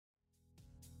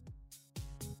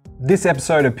This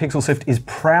episode of Pixel Sift is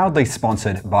proudly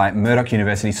sponsored by Murdoch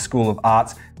University School of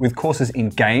Arts with courses in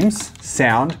games,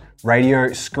 sound,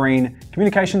 radio, screen,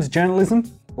 communications, journalism,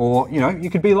 or, you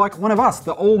could be like one of us,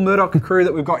 the all Murdoch crew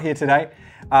that we've got here today.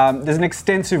 There's an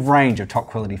extensive range of top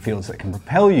quality fields that can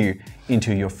propel you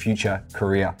into your future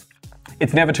career.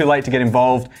 It's never too late to get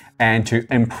involved and to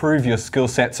improve your skill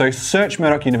set, so search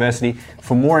Murdoch University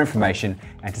for more information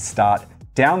and to start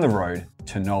down the road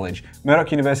to knowledge.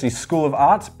 Murdoch University School of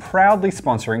Arts proudly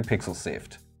sponsoring Pixel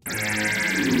Sift.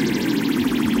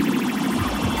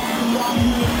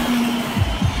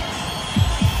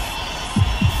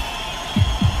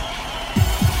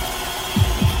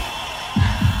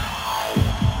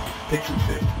 Pixel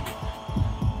Sift.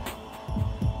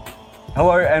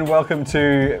 Hello and welcome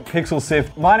to Pixel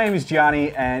Sift. My name is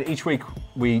Gianni, and each week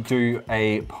we do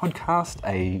a podcast,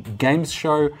 a games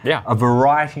show, a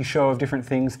variety show of different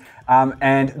things.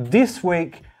 And this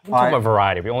week, we talk about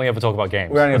variety. We only ever talk about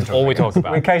games. That's all we talk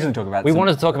about. We occasionally talk about. We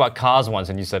wanted to talk about cars once,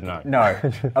 and you said no. No,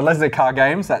 unless they're car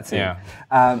games. That's it.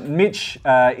 Yeah. Mitch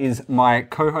is my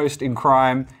co-host in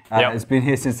crime. Has been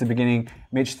here since the beginning.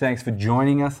 Mitch, thanks for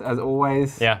joining us as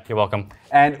always. Yeah, you're welcome.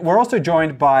 And we're also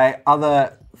joined by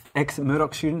other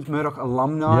ex-Murdoch students, Murdoch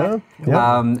alumni,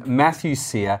 Matthew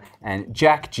Sear and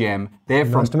Jak Gem. They're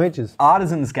from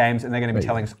Artisans Games, and they're going to be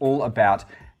telling us all about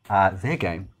their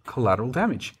game, Collateral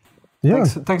Damage. Yeah.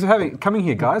 Thanks for coming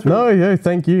here, guys.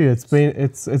 Thank you.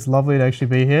 It's lovely to actually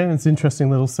be here. It's an interesting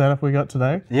little setup we got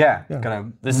today. Yeah.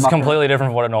 This is completely different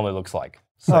from what it normally looks like.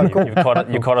 So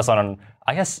you caught us on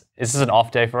I guess this is an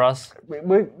off day for us.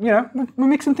 We're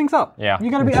mixing things up. Yeah. You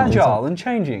got to be agile and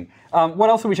changing. What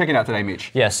else are we checking out today,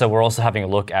 Mitch? Yeah, so we're also having a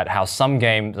look at how some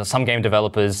game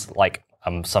developers, like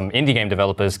some indie game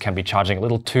developers, can be charging a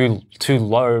little too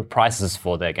low prices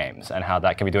for their games, and how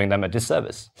that can be doing them a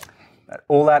disservice.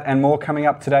 All that and more coming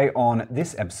up today on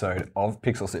this episode of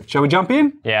Pixel Sift. Shall we jump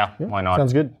in? Yeah, why not?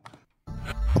 Sounds good.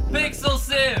 Pixel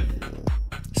Sieve!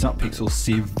 It's not Pixel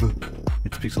Sieve,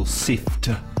 it's Pixel Sift.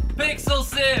 Pixel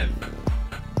Sieve!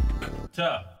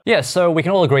 Yeah, so we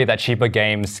can all agree that cheaper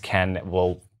games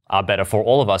are better for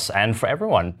all of us and for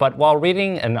everyone. But while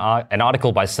reading an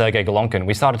article by Sergey Golonkin,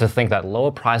 we started to think that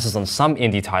lower prices on some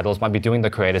indie titles might be doing the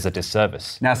creators a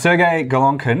disservice. Now, Sergey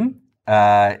Golonkin,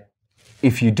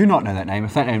 if you do not know that name,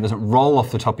 if that name doesn't roll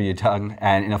off the top of your tongue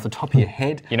and off the top of your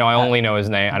head... I only know his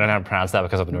name. I don't know how to pronounce that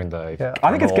because I've been doing the...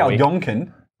 I think it's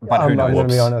Galyonkin, but who knows? I'm going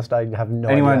to be honest, I have no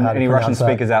idea how to Any Russian pronounce that.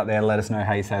 speakers out there, let us know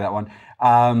how you say that one.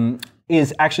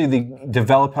 Is actually the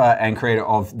developer and creator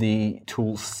of the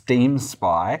tool Steam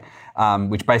Spy,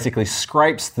 which basically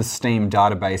scrapes the Steam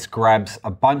database, grabs a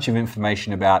bunch of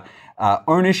information about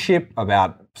ownership,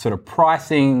 about sort of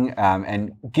pricing,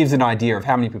 and gives an idea of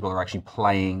how many people are actually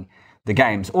playing the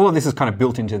games. All of this is kind of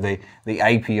built into the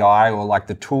API or like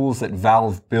the tools that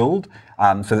Valve build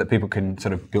so that people can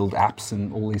sort of build apps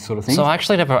and all these sort of things. So I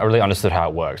actually never really understood how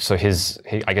it works. So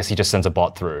I guess he just sends a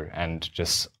bot through and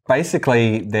just...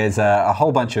 Basically, there's a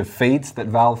whole bunch of feeds that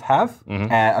Valve have,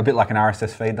 a bit like an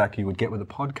RSS feed like you would get with a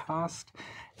podcast.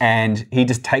 And he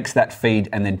just takes that feed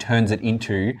and then turns it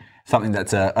into something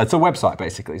that's it's a website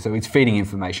basically. So it's feeding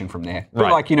information from there.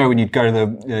 But like when you'd go to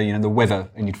the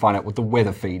weather and you'd find out what the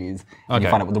weather feed is, and you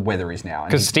find out what the weather is now.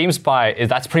 Because Steam Spy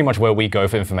that's pretty much where we go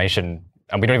for information,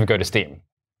 and we don't even go to Steam,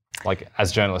 like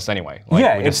as journalists anyway. We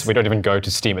don't even go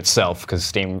to Steam itself because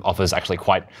Steam offers actually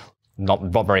quite not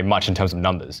very much in terms of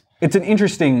numbers. It's a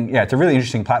really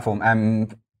interesting platform.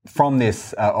 And from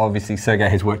this, obviously Sergey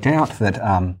has worked out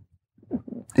that.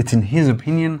 It's in his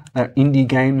opinion that indie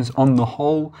games, on the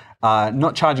whole, are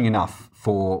not charging enough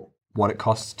for what it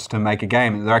costs to make a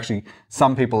game. There actually,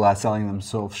 some people are selling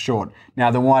themselves short. Now,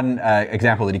 the one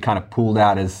example that he kind of pulled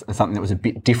out as something that was a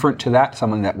bit different to that,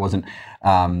 something that wasn't,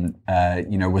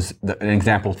 was an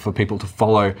example for people to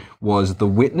follow was The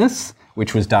Witness,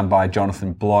 which was done by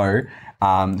Jonathan Blow,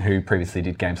 who previously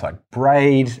did games like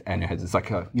Braid, and it's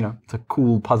like it's a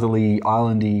cool, puzzly,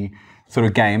 islandy sort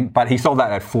of game, but he sold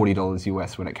that at $40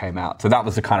 US when it came out. So that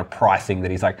was the kind of pricing that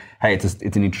he's like, hey, it's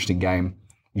an interesting game.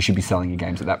 You should be selling your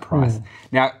games at that price.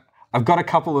 Now, I've got a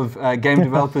couple of game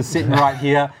developers sitting right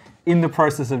here in the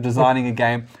process of designing a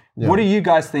game. What do you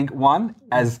guys think, one,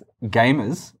 as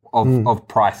gamers of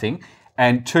pricing,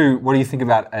 and two, what do you think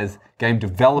about as game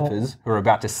developers who are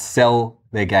about to sell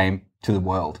their game to the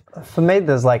world? For me,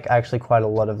 there's actually quite a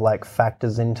lot of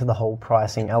factors into the whole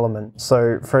pricing element.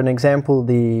 So for an example,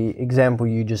 the example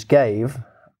you just gave,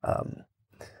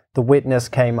 The Witness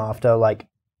came after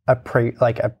a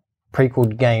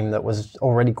prequel game that was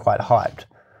already quite hyped.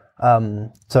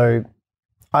 So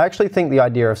I actually think the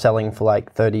idea of selling for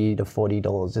 $30 to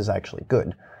 $40 is actually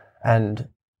good. And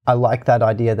I like that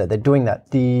idea that they're doing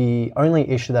that. The only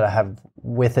issue that I have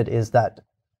with it is that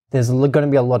there's going to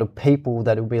be a lot of people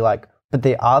that will be like, but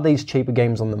there are these cheaper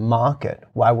games on the market.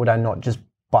 Why would I not just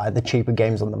buy the cheaper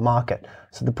games on the market?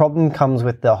 So the problem comes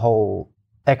with the whole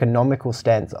economical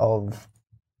stance of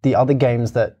the other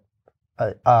games that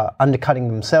are undercutting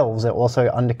themselves. They're also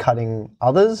undercutting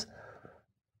others.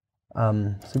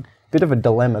 It's a bit of a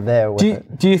dilemma there with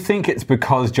it. Do you think it's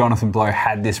because Jonathan Blow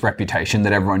had this reputation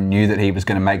that everyone knew that he was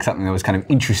going to make something that was kind of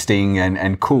interesting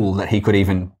and cool that he could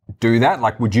even do that?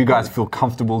 Like, would you guys feel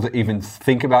comfortable to even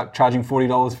think about charging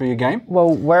 $40 for your game?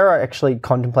 Well, we're actually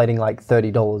contemplating like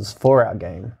 $30 for our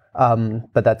game,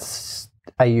 but that's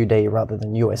AUD rather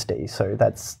than USD.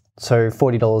 So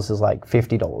 $40 is like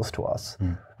 $50 to us.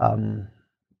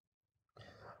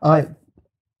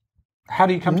 How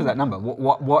do you come to that number?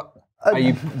 What are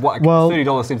you? Well,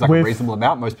 $30 seems like a reasonable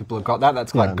amount. Most people have got that.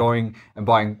 That's like going and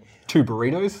buying 2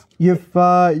 burritos.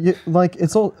 Like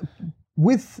it's all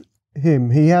with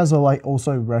him. He has a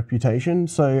also reputation.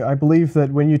 So I believe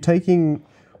that when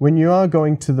you are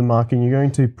going to the market, and you're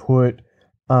going to put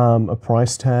a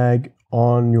price tag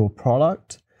on your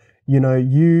product.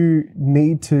 You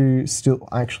need to still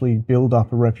actually build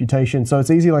up a reputation. So it's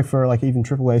easy for even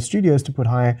AAA studios to put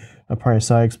high price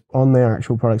tags on their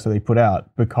actual products that they put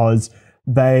out because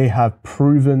they have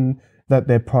proven that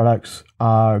their products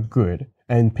are good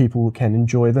and people can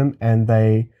enjoy them and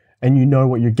you know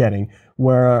what you're getting.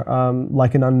 Where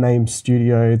like an unnamed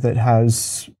studio that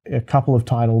has a couple of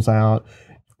titles out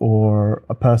or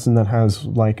a person that has a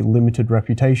limited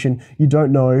reputation, you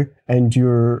don't know, and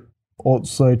you're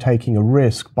also taking a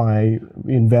risk by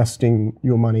investing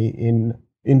your money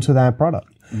into that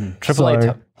product.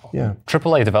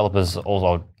 AAA developers,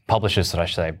 or publishers, should I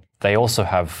say, they also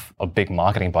have a big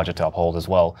marketing budget to uphold as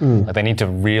well. They need to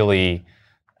really,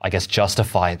 I guess,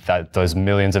 justify those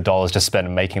millions of dollars just spent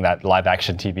making that live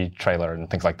action TV trailer and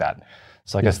things like that.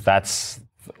 So I guess that's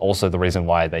also the reason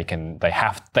why they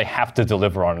have to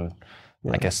deliver on,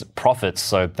 I guess, profits.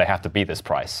 So they have to beat this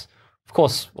price. Of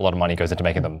course, a lot of money goes into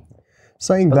making them.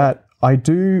 Saying that, I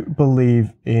do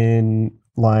believe in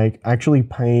actually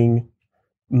paying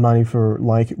money for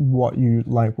what you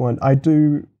want. I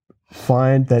do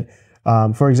find that,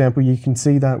 for example, you can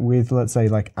see that with, let's say,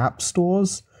 app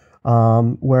stores,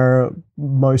 where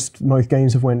most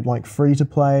games have went free to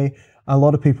play. A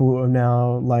lot of people are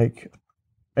now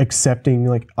accepting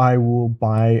I won't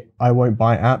buy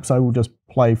apps. I will just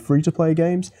play free to play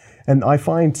games, and I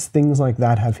find things like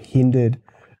that have hindered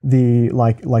the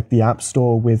the app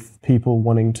store with people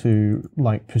wanting to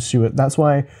pursue it. That's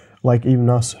why even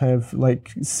us have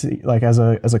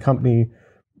as a company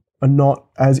are not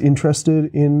as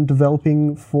interested in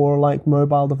developing for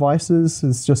mobile devices.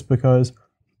 It's just because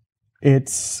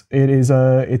it's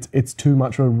too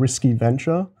much of a risky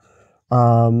venture,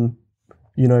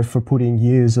 for putting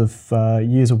years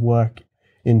of work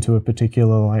into a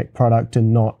particular product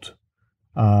and not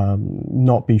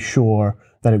be sure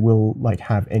that it will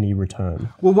have any return.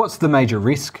 Well, what's the major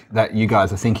risk that you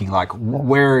guys are thinking?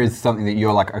 Where is something that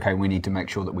you're okay, we need to make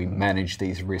sure that we manage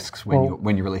these risks when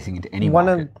you're releasing into any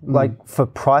market? For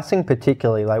pricing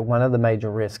particularly, one of the major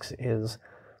risks is,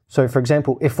 so for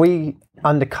example, if we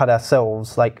undercut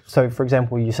ourselves, for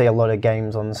example, you see a lot of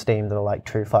games on Steam that are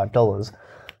 $2, $5.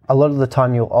 A lot of the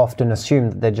time you'll often assume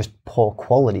that they're just poor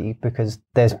quality because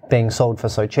they're being sold for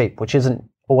so cheap, which isn't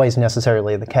always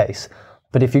necessarily the case.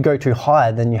 But if you go too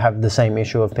high, then you have the same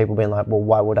issue of people being well,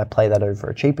 why would I play that over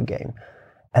a cheaper game?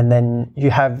 And then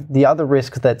you have the other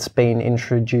risk that's been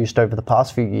introduced over the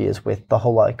past few years with the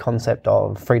whole concept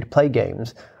of free-to-play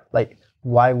games.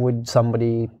 Why would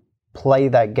somebody play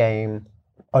that game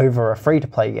over a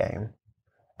free-to-play game?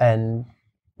 And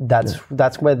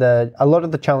that's where a lot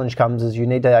of the challenge comes, is you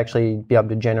need to actually be able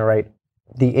to generate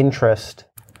the interest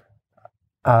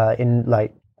in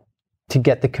to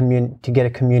get a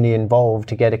community involved,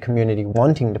 to get a community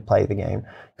wanting to play the game.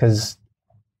 Because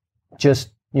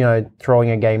just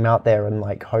throwing a game out there and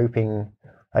hoping,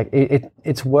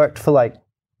 it's worked for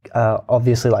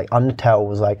obviously Undertale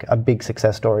was a big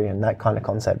success story and that kind of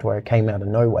concept where it came out of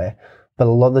nowhere. But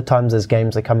a lot of the times there's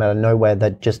games that come out of nowhere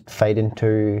that just fade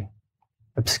into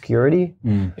obscurity.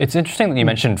 It's interesting that you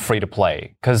mentioned free to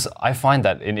play, because I find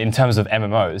that in terms of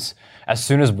MMOs, as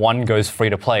soon as one goes free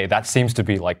to play, that seems to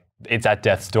be it's at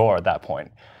death's door at that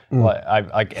point.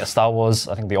 Star Wars,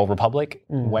 I think the Old Republic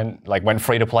went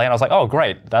free to play, and I was like, oh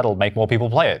great, that'll make more people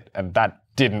play it, and that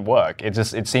didn't work.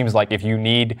 It seems like if you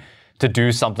need to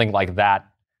do something like that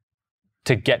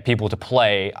to get people to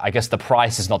play, I guess the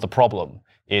price is not the problem.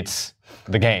 it's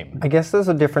the game. I guess there's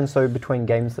a difference though between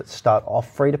games that start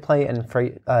off free to play and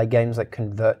games that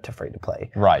convert to free to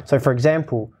play. Right. So, for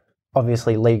example,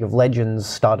 obviously League of Legends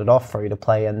started off free to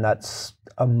play, and that's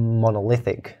a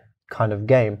monolithic kind of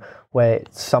game. Where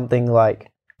something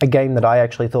like a game that I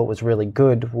actually thought was really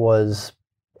good was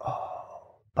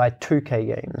by 2K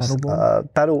Games.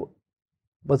 Battleborn?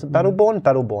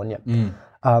 Battleborn,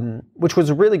 yeah. Which was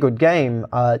a really good game.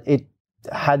 It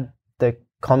had the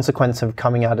consequence of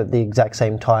coming out at the exact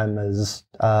same time as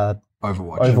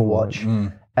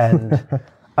Overwatch. And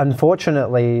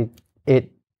unfortunately,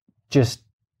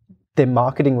 their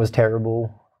marketing was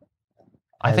terrible.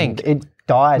 I think it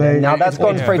died, and now that's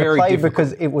gone free to play difficult.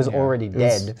 because it was already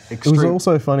dead. It was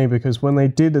also funny because when they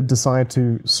did decide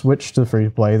to switch to free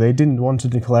to play, they didn't want to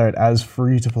declare it as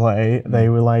free to play. They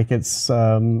were like, it's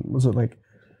was it like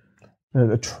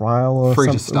a trial or free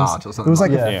something? to start or something. It was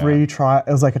like that. a free trial.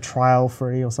 It was like a trial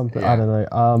free or something. I don't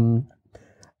know.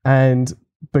 And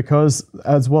because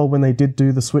as well, when they did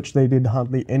do the switch, they did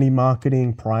hardly any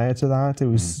marketing prior to that. It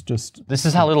was just this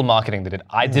is how little marketing they did.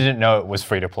 I didn't know it was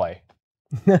free to play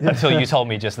until you told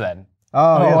me just then.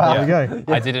 wow. There you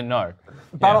go. I didn't know.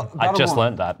 I just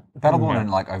learned that. Battleborn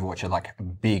and like Overwatch are like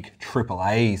big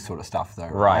AAA sort of stuff though,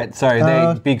 right? Right. So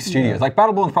they're big studios. Like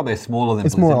Battleborn's probably smaller than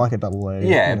It's Blizzard. more like a double A.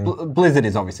 Yeah, Blizzard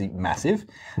is obviously massive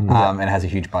and has a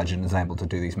huge budget and is able to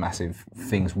do these massive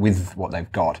things with what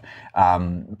they've got.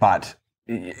 But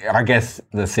I guess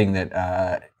the thing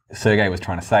that Sergey was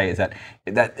trying to say is that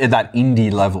at that indie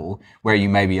level where you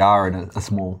maybe are in a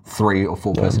small 3 or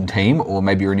 4 person team, or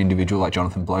maybe you're an individual like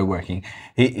Jonathan Blow working,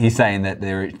 he's saying that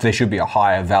there should be a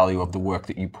higher value of the work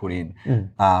that you put in.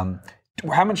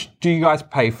 How much do you guys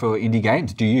pay for indie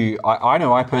games? Do you? I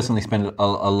know I personally spend a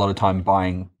lot of time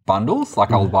buying bundles.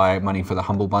 Like I'll buy money for the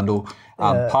Humble Bundle.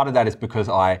 Part of that is because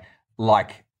I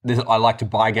like to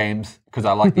buy games because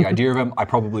I like the idea of them. I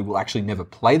probably will actually never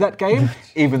play that game,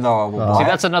 even though I will buy See, it.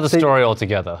 that's another story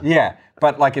altogether. Yeah,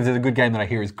 but like if there's a good game that I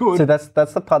hear is good, So that's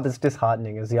the part that's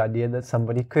disheartening, is the idea that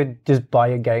somebody could just buy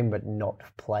a game but not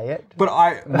play it. but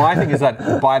my thing is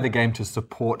that buy the game to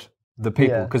support the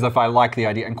people, Yeah. because if I like the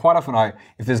idea, and quite often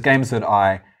if there's games that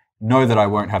I know that I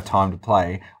won't have time to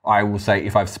play, I will say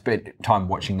if I've spent time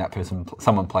watching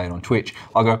someone play it on Twitch,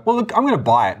 I'll go, well, look, I'm going to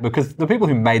buy it because the people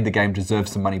who made the game deserve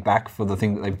some money back for the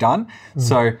thing that they've done.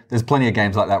 So there's plenty of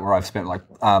games like that where I've spent, like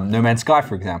No Man's Sky,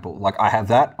 for example. Like I have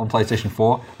that on PlayStation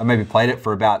 4. I maybe played it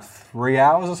for about 3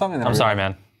 hours or something. I'm sorry,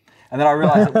 man. And then I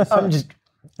realized it was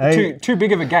too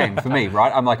big of a game for me,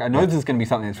 right? I'm like, I know this is going to be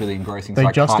something that's really engrossing. They so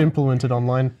I just can't. implemented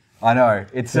online. I know.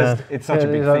 It's just, it's such a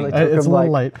big thing. It's a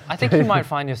little late. I think you might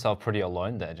find yourself pretty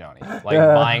alone there, Johnny. Like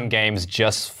buying games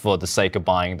just for the sake of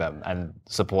buying them and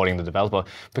supporting the developer.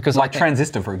 Because Like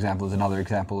Transistor, for example, is another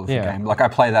example of a Yeah. game. Like I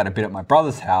play that a bit at my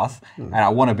brother's house, and I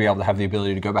want to be able to have the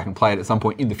ability to go back and play it at some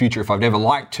point in the future if I've never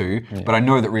liked to. But I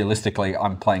know that realistically,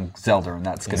 I'm playing Zelda, and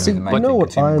that's going to be the main You thing. know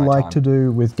what I consuming my like time. to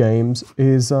do with games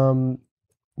is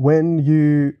when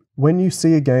you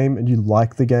see a game and you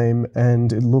like the game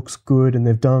and it looks good and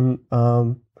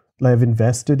they've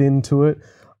invested into it.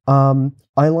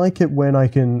 I like it when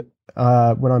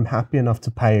when I'm happy enough to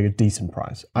pay a decent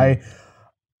price. I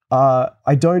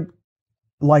don't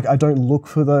look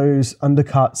for those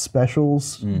undercut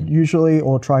specials usually,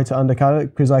 or try to undercut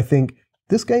it, because I think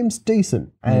this game's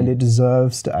decent and it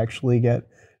deserves to actually get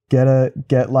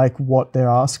like what they're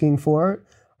asking for it.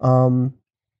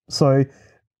 So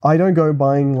I don't go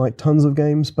buying like tons of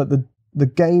games, but the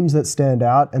games that stand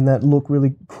out and that look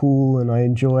really cool and I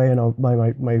enjoy, and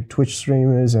my Twitch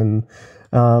streamers and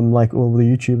like all the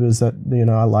YouTubers that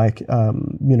I like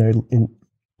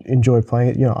enjoy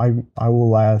playing it. I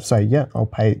will say I'll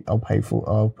pay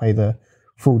the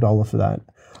full $1 for that.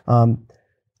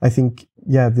 I think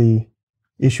the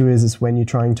issue is when you're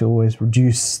trying to always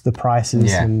reduce the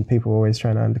prices and people are always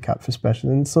trying to undercut for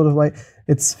special, and it's sort of like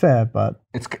it's fair, but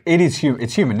it's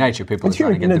human nature. People are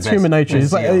trying to get the it's best. human nature.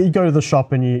 It's like deal. you go to the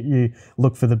shop and you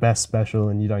look for the best special,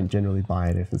 and you don't generally buy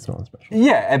it if it's not a special.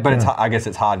 Yeah, but I guess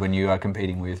it's hard when you are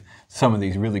competing with some of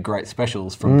these really great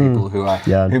specials from people who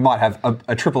might have a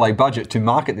AAA budget to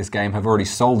market this game, have already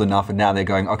sold enough, and now they're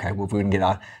going, okay, well, if we can get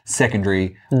our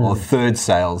secondary or third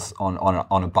sales on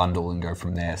a bundle and go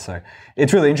from there. So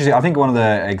it's really interesting. I think one of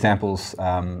the examples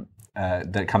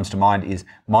that comes to mind is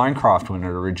Minecraft, when it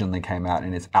originally came out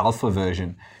in its alpha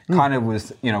version, kind of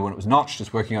was, when it was Notch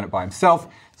just working on it by himself,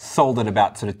 sold at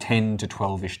about sort of $10 to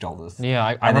 $12-ish.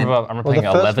 Yeah, I remember paying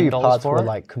the first few $11 parts for were it.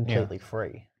 like completely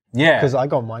free. Yeah. Because I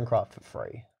got Minecraft for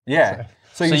free. Yeah.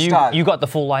 So So you start. you got the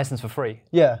full license for free.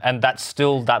 Yeah. And that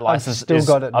license still is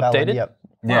got it valid, updated. yep.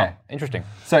 Yeah. Interesting.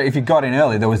 So if you got in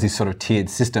early, there was this sort of tiered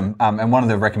system. And one of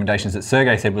the recommendations that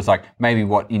Sergey said was like maybe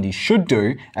what indies should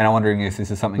do, and I'm wondering if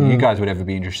this is something you guys would ever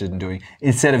be interested in doing,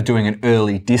 instead of doing an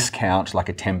early discount, like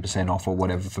a 10% off or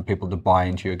whatever for people to buy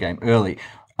into your game early,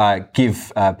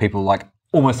 give people like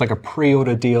almost like a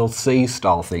pre-order DLC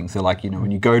style thing. So like,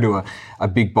 when you go to a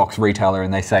big box retailer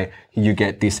and they say, you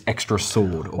get this extra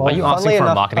sword. Or Are you asking for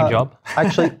a marketing job?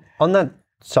 Actually, on that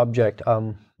subject,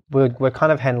 we're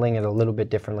kind of handling it a little bit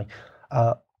differently.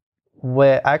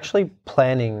 We're actually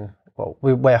planning, well,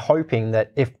 we're hoping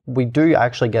that if we do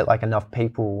actually get like enough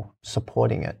people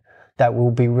supporting it, that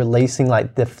we'll be releasing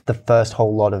like the first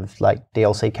whole lot of like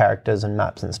DLC characters and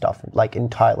maps and stuff like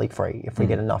entirely free if we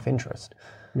get enough interest.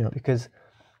 Yeah. Because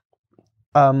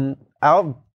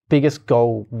our biggest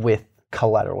goal with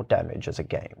Collateral Damage as a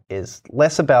game is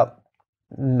less about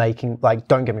making, like,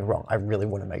 don't get me wrong, I really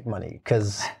want to make money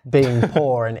because being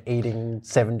poor and eating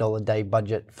 $7 a day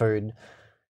budget food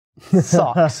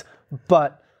sucks.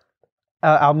 But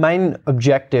our main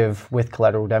objective with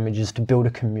Collateral Damage is to build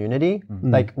a community.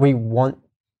 Like, we want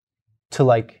to,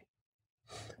 like...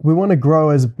 We want to grow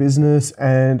as a business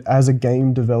and as a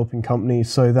game developing company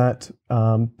so that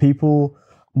people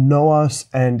know us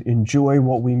and enjoy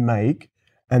what we make,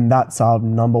 and that's our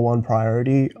number one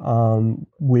priority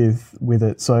with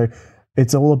it. So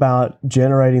it's all about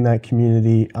generating that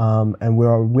community, and we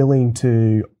are willing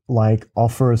to like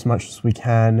offer as much as we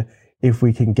can if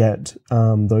we can get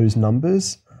those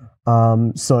numbers.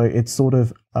 So it's sort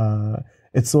of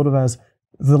as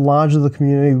the larger the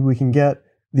community we can get,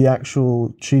 the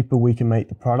actual cheaper we can make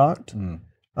the product.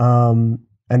 And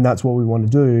that's what we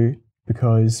want to do,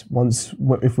 because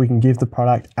if we can give the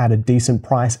product at a decent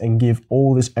price and give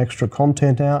all this extra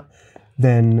content out,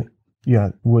 then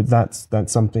that's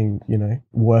something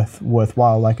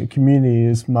worthwhile. Like a community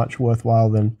is much worthwhile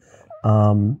than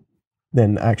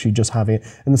actually just having it.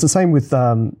 And it's the same with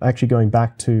actually going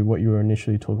back to what you were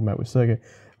initially talking about with Sergey.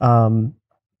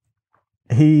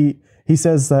 He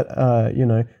says that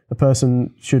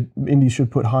indies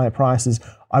should put higher prices.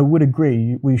 I would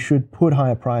agree, we should put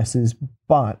higher prices,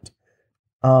 but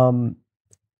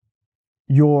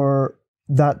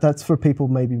that's for people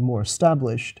maybe more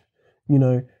established.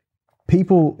 Indies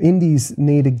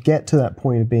need to get to that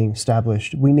point of being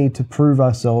established. We need to prove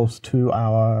ourselves to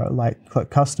our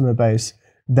customer base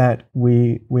that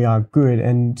we are good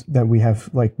and that we can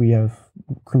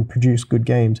produce good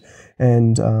games.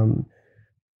 And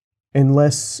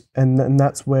that's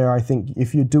where I think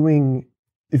if you're doing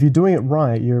it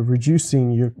right, you're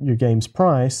reducing your game's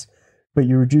price, but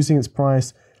you're reducing its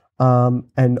price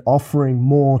and offering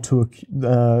more to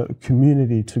a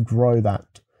community to grow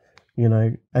that,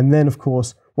 And then of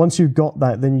course, once you've got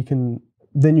that, then you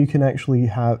can actually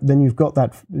you've got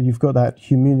that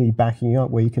community backing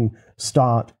up where you can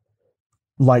start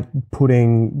like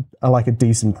putting a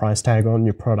decent price tag on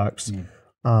your products.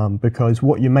 Because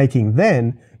what you're making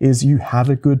then is you have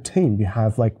a good team. You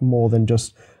have more than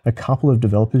just a couple of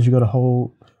developers. You've got a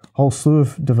whole slew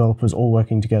of developers all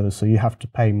working together. So you have to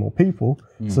pay more people.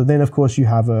 So then, of course, you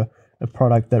have a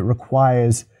product that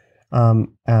requires that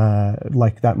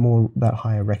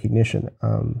higher recognition.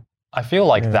 I feel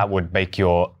like that would make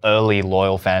your early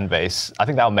loyal fan base, I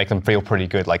think that would make them feel pretty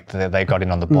good, like they got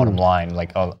in on the bottom line,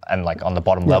 on the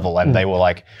bottom level, and they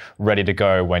were ready to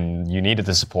go when you needed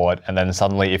the support. And then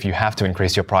suddenly, if you have to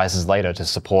increase your prices later to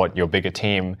support your bigger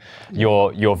team,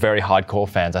 your very hardcore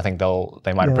fans, I think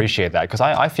they might appreciate that. Because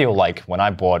I feel like when I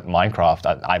bought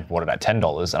Minecraft, I bought it at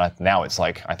 $10, and now it's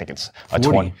I think it's a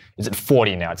 20. Is it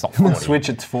 40 now? It's not 40. Switch,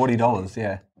 it's $40,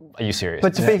 yeah. Are you serious?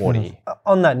 But to be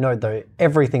on that note, though,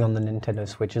 everything on the Nintendo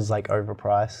Switch is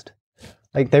overpriced.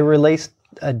 They released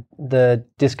the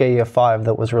Disc Ear 5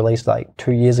 that was released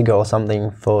 2 years ago or something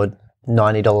for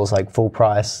 $90, full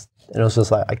price. And it was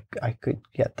just I could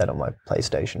get that on my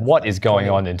PlayStation. What is going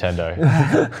on, Nintendo?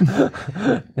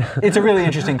 It's a really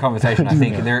interesting conversation, I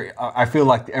think. I feel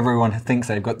like everyone thinks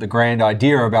they've got the grand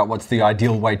idea about what's the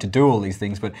ideal way to do all these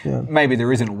things, but maybe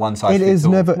there isn't one size fits all. It is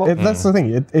never. That's the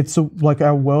thing. It's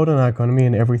our world and our economy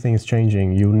and everything is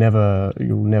changing. You'll never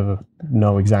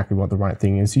know exactly what the right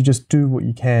thing is. You just do what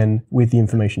you can with the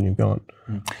information you've got.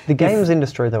 The games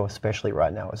industry, though, especially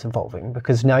right now, is evolving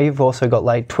because now you've also got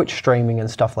Twitch streaming and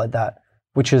stuff like that,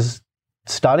 which is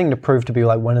starting to prove to be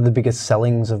one of the biggest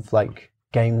sellings of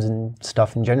games and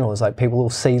stuff in general. It's like people will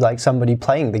see like somebody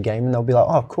playing the game and they'll be like,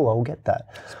 oh, cool, I'll get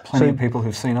that. Plenty of people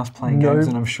who've seen us playing games,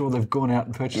 and I'm sure they've gone out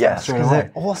and purchased it straight away.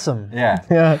 They're awesome. Yeah.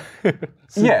 Yeah.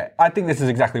 Yeah, I think this is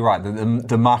exactly right.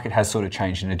 The market has sort of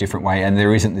changed in a different way, and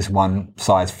there isn't this one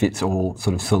size fits all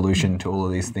sort of solution to all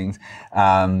of these things.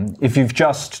 If you've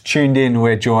just tuned in,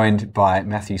 we're joined by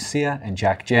Matthew Sear and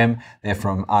Jak Gem. They're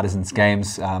from Artisans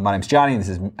Games. My name's Johnny. This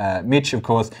is Mitch, of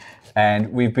course.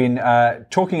 And we've been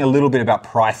talking a little bit about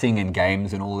pricing and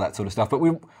games and all of that sort of stuff. But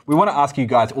we want to ask you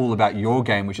guys all about your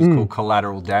game, which is called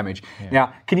Collateral Damage. Yeah.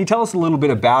 Now, can you tell us a little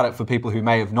bit about it for people who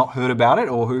may have not heard about it,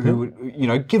 or who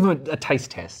would, give them a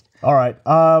taste test? All right.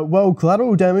 Well,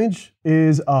 Collateral Damage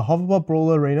is a hoverbot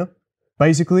brawler arena.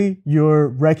 Basically, you're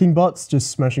wrecking bots,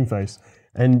 just smashing face.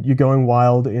 And you're going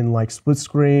wild in like split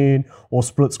screen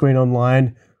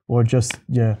online, or just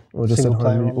at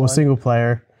home, or single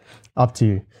player, up to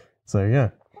you. So yeah.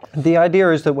 The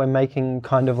idea is that we're making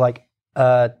kind of like,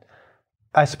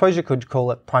 I suppose you could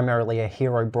call it primarily a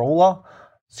hero brawler.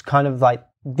 It's kind of like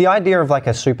the idea of like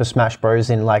a Super Smash Bros.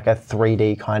 In like a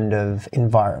 3D kind of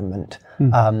environment.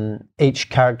 Each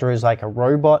character is like a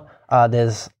robot.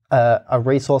 There's a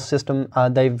resource system.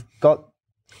 They've got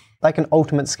like an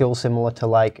ultimate skill similar to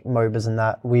like MOBAs and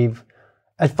that.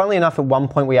 Funnily enough, at one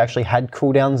point we actually had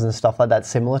cooldowns and stuff like that,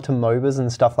 similar to MOBAs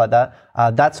and stuff like that.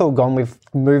 That's all gone. We've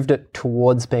moved it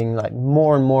towards being like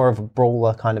more and more of a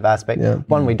brawler kind of aspect. Yeah.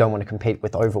 One, we don't want to compete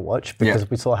with Overwatch because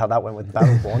we saw how that went with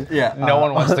Battleborn. No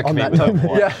one wants to compete with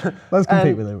Overwatch. Yeah. Let's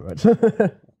compete with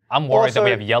Overwatch. I'm worried that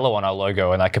we have yellow on our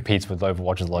logo and that competes with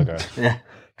Overwatch's logo. Yeah.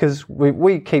 Because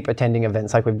we keep attending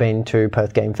events, like we've been to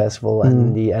Perth Game Festival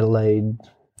and the Adelaide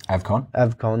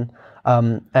Avcon.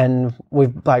 And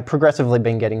we've like progressively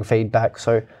been getting feedback,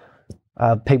 so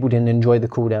people didn't enjoy the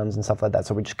cooldowns and stuff like that,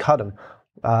 so we just cut them.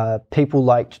 People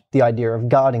liked the idea of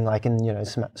guarding, like in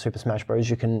Super Smash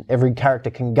Bros. Every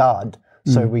character can guard,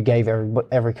 so we gave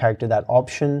every character that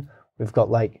option. We've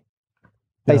got like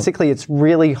basically it's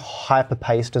really hyper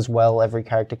paced as well. Every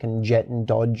character can jet and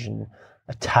dodge and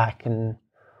attack and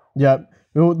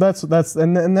well, that's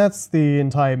the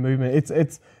entire movement.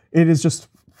 It is just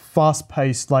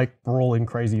fast-paced, like brawling,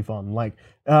 crazy fun. Like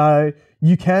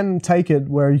you can take it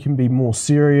where you can be more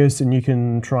serious and you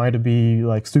can try to be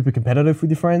like super competitive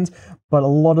with your friends, but a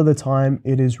lot of the time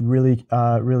it is really,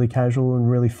 really casual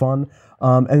and really fun.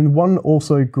 And one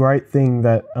also great thing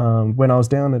that when I was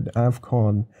down at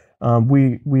AvCon,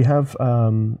 we have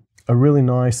a really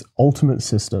nice ultimate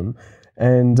system,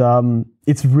 and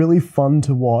it's really fun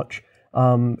to watch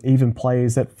even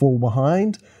players that fall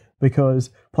behind, because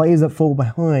players that fall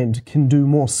behind can do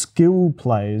more skilled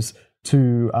plays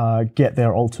to get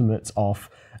their ultimates off,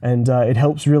 and it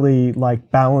helps really like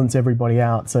balance everybody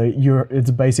out. So it's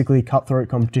basically cutthroat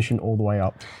competition all the way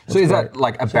up. So is that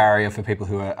like a barrier for people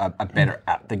who are better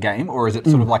at the game, or is it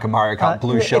sort of like a Mario Kart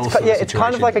blue shell sort of situation? It's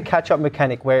kind of like a catch-up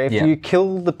mechanic where if you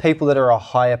kill the people that are a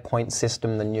higher point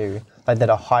system than you, like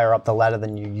that are higher up the ladder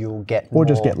than you, you'll get or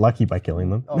just get lucky by killing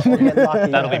them. Or get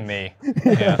lucky, That'll be me.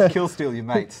 Kill steal your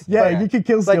mates. Yeah, you can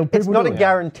kill steal. Like, it's not a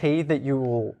guarantee that you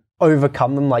will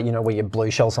overcome them, like, where you blue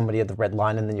shell somebody at the red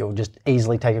line and then you'll just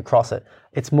easily take across it.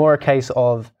 It's more a case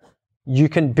of you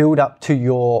can build up to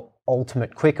your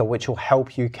ultimate quicker, which will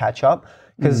help you catch up.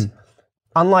 Because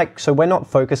so we're not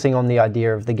focusing on the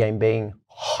idea of the game being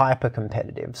hyper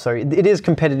competitive. So it is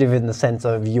competitive in the sense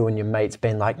of you and your mates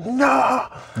being like, no!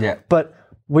 Yeah. But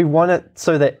we want it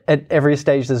so that at every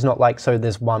stage there's not like, so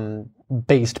there's one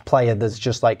beast player that's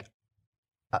just like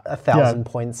 1,000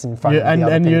 points in front of the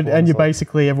other people. And you're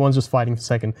basically, everyone's just fighting for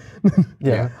second.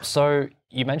 So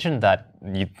you mentioned that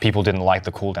people didn't like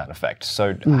the cooldown effect.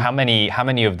 So how many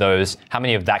of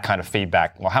that kind of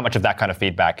feedback, or how much of that kind of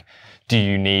feedback do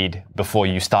you need before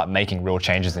you start making real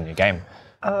changes in your game?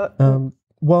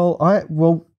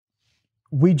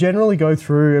 We generally go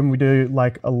through and we do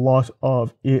like a lot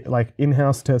of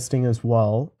in-house testing as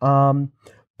well.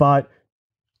 But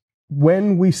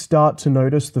when we start to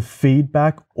notice the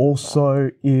feedback also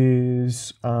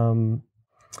is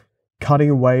cutting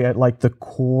away at like the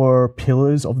core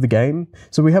pillars of the game.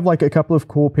 So we have like a couple of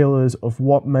core pillars of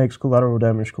what makes collateral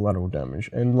damage.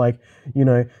 And like,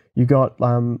 you got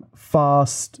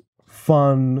fast,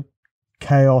 fun,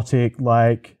 chaotic,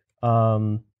 like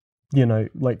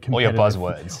like all your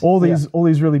buzzwords. All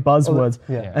these really buzzwords.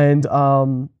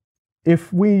 And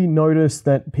if we notice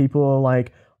that people are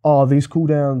like, oh, these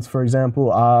cooldowns, for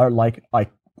example, are like, I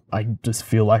just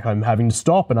feel like I'm having to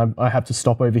stop, and I have to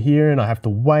stop over here, and I have to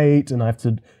wait, and I have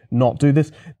to not do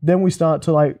this. Then we start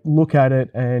to like look at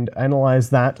it and analyze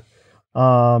that,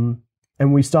 and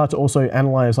we start to also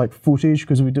analyze like footage,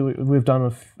 because we've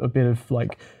done a bit of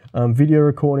like video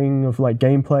recording of like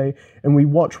gameplay, and we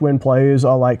watch when players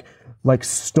are like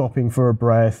stopping for a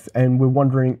breath, and we're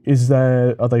wondering,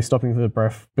 are they stopping for a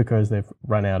breath because they've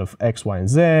run out of X, Y, and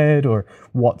Z, or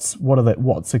what's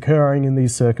occurring in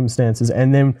these circumstances,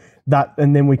 and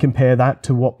then we compare that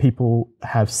to what people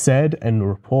have said and the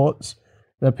reports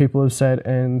that people have said,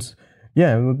 and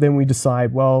then we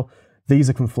decide, well, these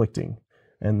are conflicting,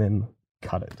 and then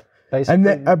cut it. Basically, And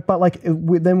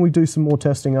then, then we do some more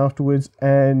testing afterwards,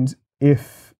 and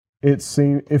if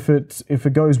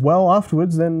it goes well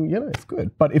afterwards, then it's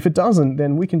good. But if it doesn't,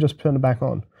 then we can just turn it back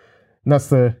on. And that's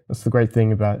the great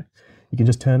thing about it. You can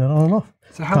just turn it on and off.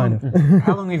 So how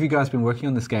long have you guys been working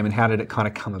on this game, and how did it kind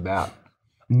of come about?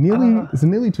 It's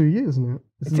nearly 2 years now.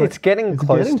 It's getting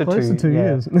close to 2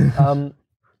 years.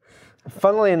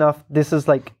 Funnily enough, this is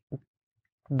like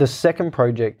the second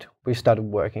project we started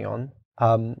working on.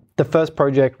 The first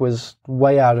project was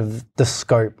way out of the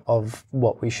scope of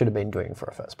what we should have been doing for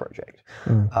a first project.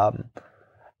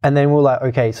 And then we're like,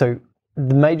 okay, so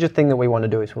the major thing that we want to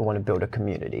do is we want to build a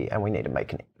community, and we need to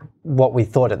make what we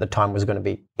thought at the time was going to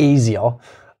be easier.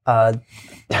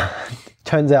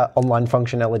 Turns out online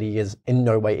functionality is in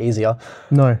no way easier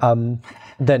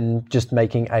than just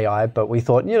making AI. But we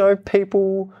thought,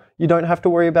 people, you don't have to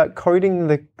worry about coding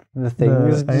the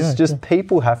things. It's just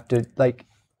people have to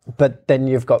but then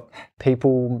you've got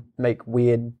people make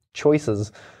weird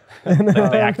choices.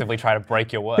 They actively try to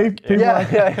break your work.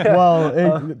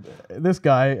 Well, this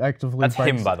guy actively That's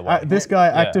breaks... him, by the way. This guy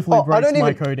actively breaks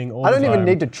my coding all the time. I don't even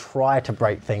need to try to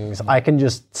break things. I can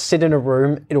just sit in a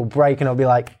room, it'll break, and I'll be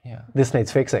like, this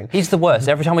needs fixing. He's the worst.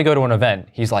 Every time we go to an event,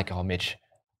 he's like, oh, Mitch,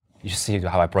 you should see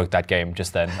how I broke that game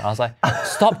just then. I was like,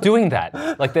 stop doing that.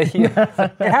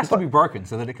 It has to be broken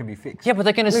so that it can be fixed. Yeah, but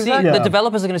they're going to see, the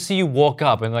developers are going to see you walk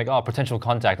up and potential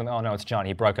contact, and oh no, it's John,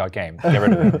 he broke our game. Get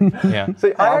rid of it. Yeah.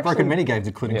 So I've broken many games,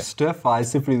 including Stir Fry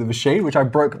Symphony of the Machine, which I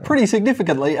broke pretty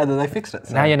significally, and then they fixed it.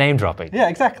 So. Now you're name dropping. Yeah,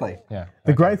 exactly. Yeah.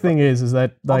 The great thing is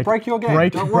that I'll break your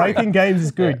game. Breaking games is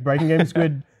good. Breaking games is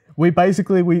good. We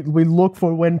basically we look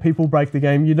for when people break the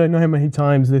game. You don't know how many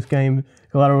times this game,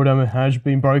 Collateral Damage, has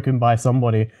been broken by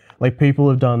somebody. Like, people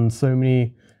have done so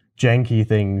many janky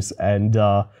things, and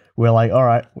we're like, all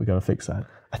right, we got to fix that.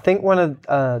 I think one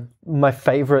of my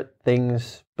favorite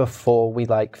things before we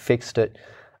fixed it.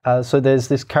 So there's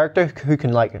this character who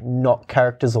can knock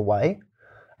characters away,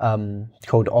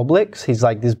 called Oblix. He's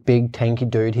this big tanky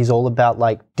dude. He's all about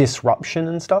disruption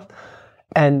and stuff,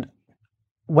 and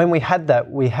when we had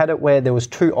it where there was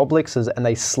two Oblixes and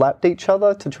they slapped each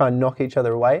other to try and knock each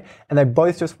other away, and they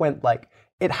both just went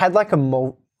it had a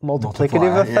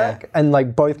multiplicative effect, and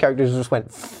both characters just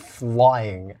went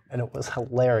flying, and it was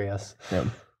hilarious. Yeah.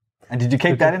 And did you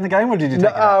keep that in the game, or did you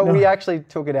take it out? We actually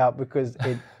took it out because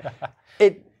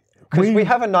we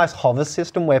have a nice hover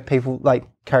system where people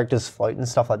characters float and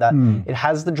stuff like that. It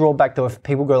has the drawback though, if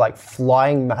people go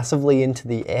flying massively into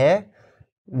the air,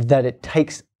 that it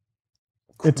takes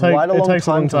It takes a long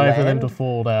time for them to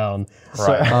fall down.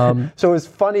 Right. So as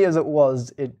funny as it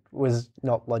was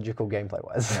not logical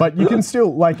gameplay-wise. But you can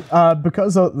still,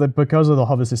 because of the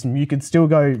hover system, you can still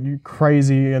go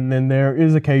crazy, and then there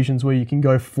is occasions where you can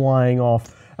go flying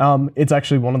off. It's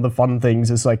actually one of the fun things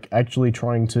is actually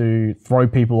trying to throw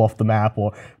people off the map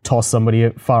or toss somebody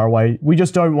far away. We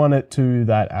just don't want it to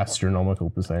that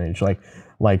astronomical percentage,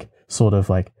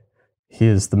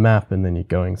 here's the map, and then you're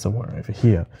going somewhere over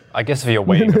here. I guess if you're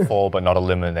waiting to fall but not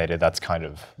eliminated, that's kind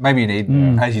of... Maybe you need,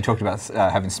 as you talked about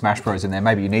having Smash Bros in there,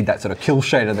 maybe you need that sort of kill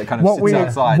shader that kind of sits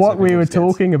outside. What we were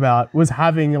talking about was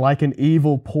having an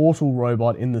evil portal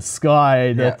robot in the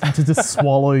sky to just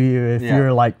swallow you if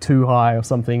you're too high or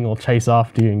something, or chase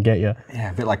after you and get you.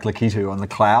 Yeah, a bit like Lakitu on the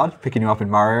cloud, picking you up in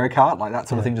Mario Kart, that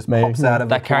sort of thing just pops out of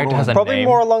that character has a probably name.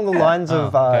 more along the lines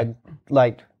of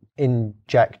in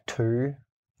Jak 2.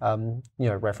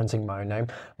 Referencing my own name,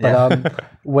 but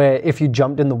where if you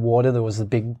jumped in the water, there was a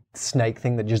big snake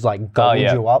thing that just gobbled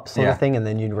you up, sort of thing, and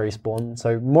then you'd respawn.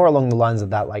 So more along the lines of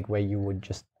that, where you would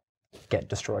just get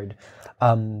destroyed.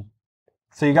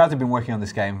 So you guys have been working on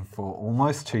this game for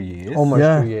almost 2 years.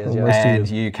 Almost 2 years, And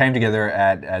you came together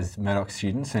as Murdoch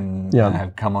students and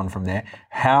have come on from there.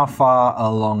 How far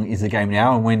along is the game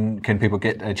now, and when can people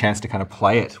get a chance to kind of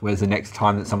play it? Where's the next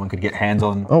time that someone could get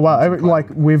hands-on? Oh, wow.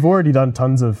 We've already done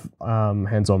tons of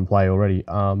hands-on play already.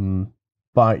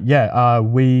 But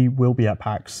we will be at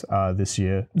PAX this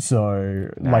year. So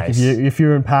Nice. if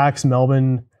you're in PAX,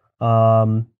 Melbourne,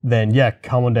 then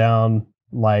come on down.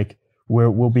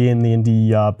 We'll be in the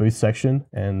indie booth section,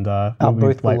 and our we'll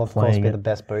booth will of course playing be it. the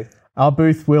best booth. Our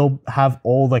booth will have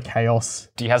all the chaos.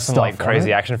 Do you have some stuff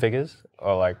crazy on it. action figures?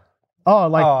 Or Oh,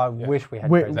 like I wish we had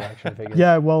We're- crazy action figures.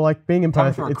 yeah. Well, like being in Time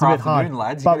Perth, for a it's a bit craft hard. noon,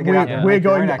 lads. You But gotta get out there and we're make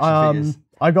your going. own action figures.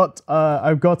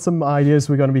 I've got some ideas.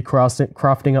 We're going to be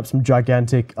crafting up some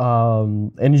gigantic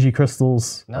energy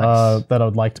crystals Nice. that I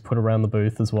would like to put around the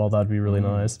booth as well. That'd be really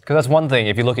nice. Because that's one thing.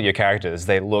 If you look at your characters,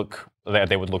 they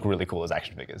would look really cool as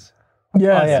action figures.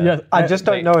 Yes, Oh, yeah. yes. I just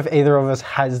don't know if either of us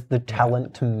has the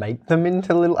talent to make them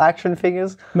into little action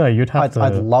figures. No, you'd have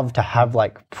I'd to. love to have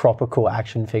like proper cool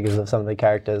action figures of some of the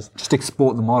characters. Just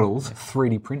export the models,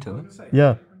 3D printer.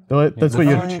 Yeah, that's what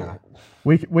you. Future.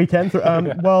 We can.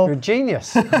 Well, You're a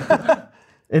genius.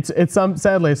 it's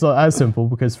sadly it's not as simple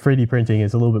because 3D printing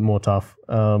is a little bit more tough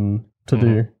to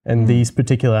do, and these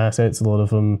particular assets, a lot of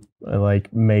them are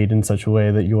like made in such a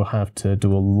way that you'll have to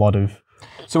do a lot of.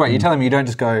 So wait, you're telling me you don't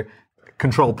just go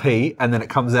Control P and then it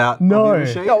comes out No. on the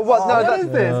machine? No, what? No, what that- is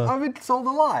this? I've been sold a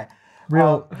lie.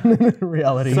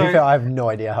 Reality. So- I have no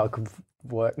idea how it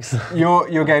works.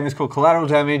 Your game is called Collateral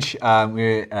Damage.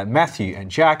 We're Matthew and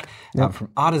Jack from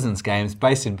Artisans Games,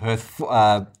 based in Perth.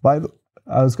 I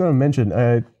was going to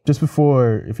mention just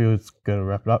before, if you was going to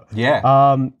wrap it up. Yeah.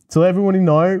 To let everybody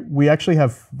know, we actually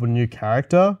have a new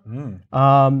character,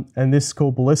 and this is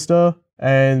called Ballista.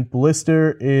 And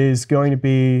Ballista is going to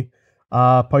be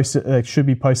posted. Should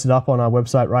be posted up on our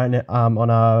website right now, on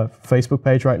our Facebook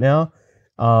page right now.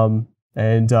 And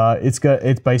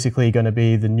it's basically going to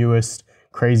be the newest,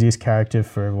 craziest character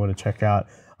for everyone to check out.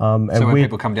 so when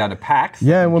people come down to PAX,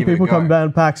 Yeah, and when give it a people come go. down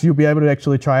to PAX, you'll be able to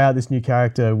actually try out this new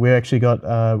character. We actually got,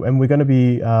 and we're going to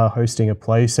be hosting a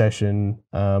play session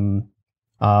on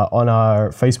our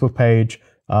Facebook page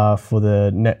for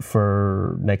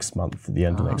next month, the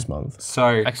end of next month. So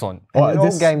Excellent. In all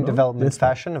this- game development this-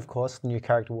 fashion, of course, the new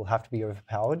character will have to be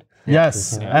overpowered.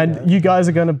 Yes, and you guys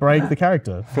are going to break the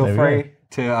character. feel There we free go.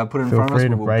 to put it in Feel front of us. free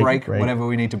to We'll break. whatever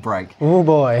we need to break. Oh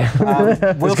boy, there's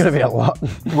going to be a lot.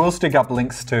 We'll stick up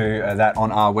links to that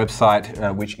on our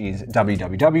website, which is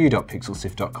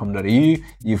www.pixelsift.com.au.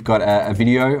 You've got a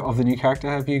video of the new character.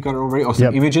 Have you got it already? Or some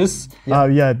Yep. images?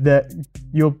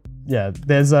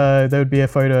 There would be a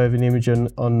photo of an image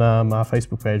on our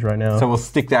Facebook page right now. So we'll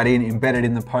stick that in, embedded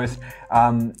in the post.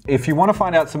 If you want to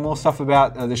find out some more stuff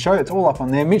about the show, it's all up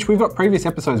on there. Mitch, we've got previous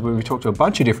episodes where we've talked to a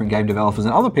bunch of different game developers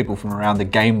and other people from around the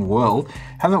game world,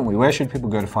 haven't we? Where should people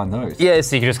go to find those? Yeah,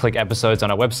 so you can just click episodes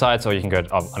on our websites, or you can go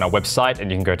on our website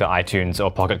and you can go to iTunes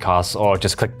or Pocket Casts, or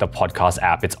just click the podcast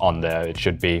app. It's on there. It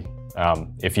should be.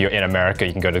 If you're in America,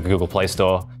 you can go to the Google Play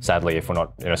Store. Sadly, if we're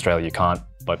not in Australia, you can't.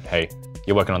 But hey,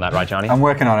 you're working on that, right, Johnny? I'm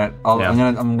working on it. Yeah.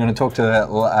 I'm gonna talk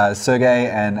to Sergey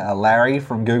and Larry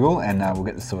from Google, and we'll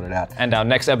get this sorted out. And our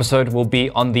next episode will be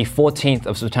on the 14th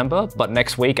of September, but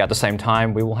next week at the same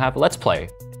time, we will have Let's Play.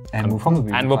 And we'll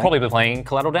probably be playing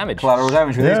Collateral Damage. Collateral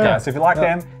Damage with these Yeah. guys. So if you like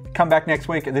them, come back next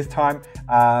week at this time.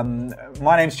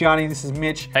 My name's Gianni. This is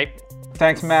Mitch. Hey,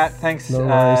 Thanks, Matt. Thanks, No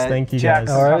worries. Thank you, Jack,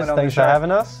 guys. for All right, coming on the thanks for show.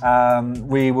 having us.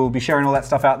 We will be sharing all that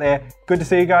stuff out there. Good to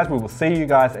see you guys. We will see you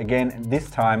guys again this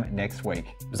time next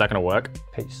week. is that going to work?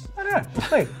 Peace. I don't know. We'll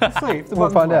see. We'll see. If the We'll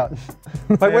buttons find work.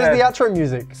 out. Wait, where's the outro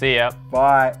music? See ya.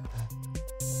 Bye.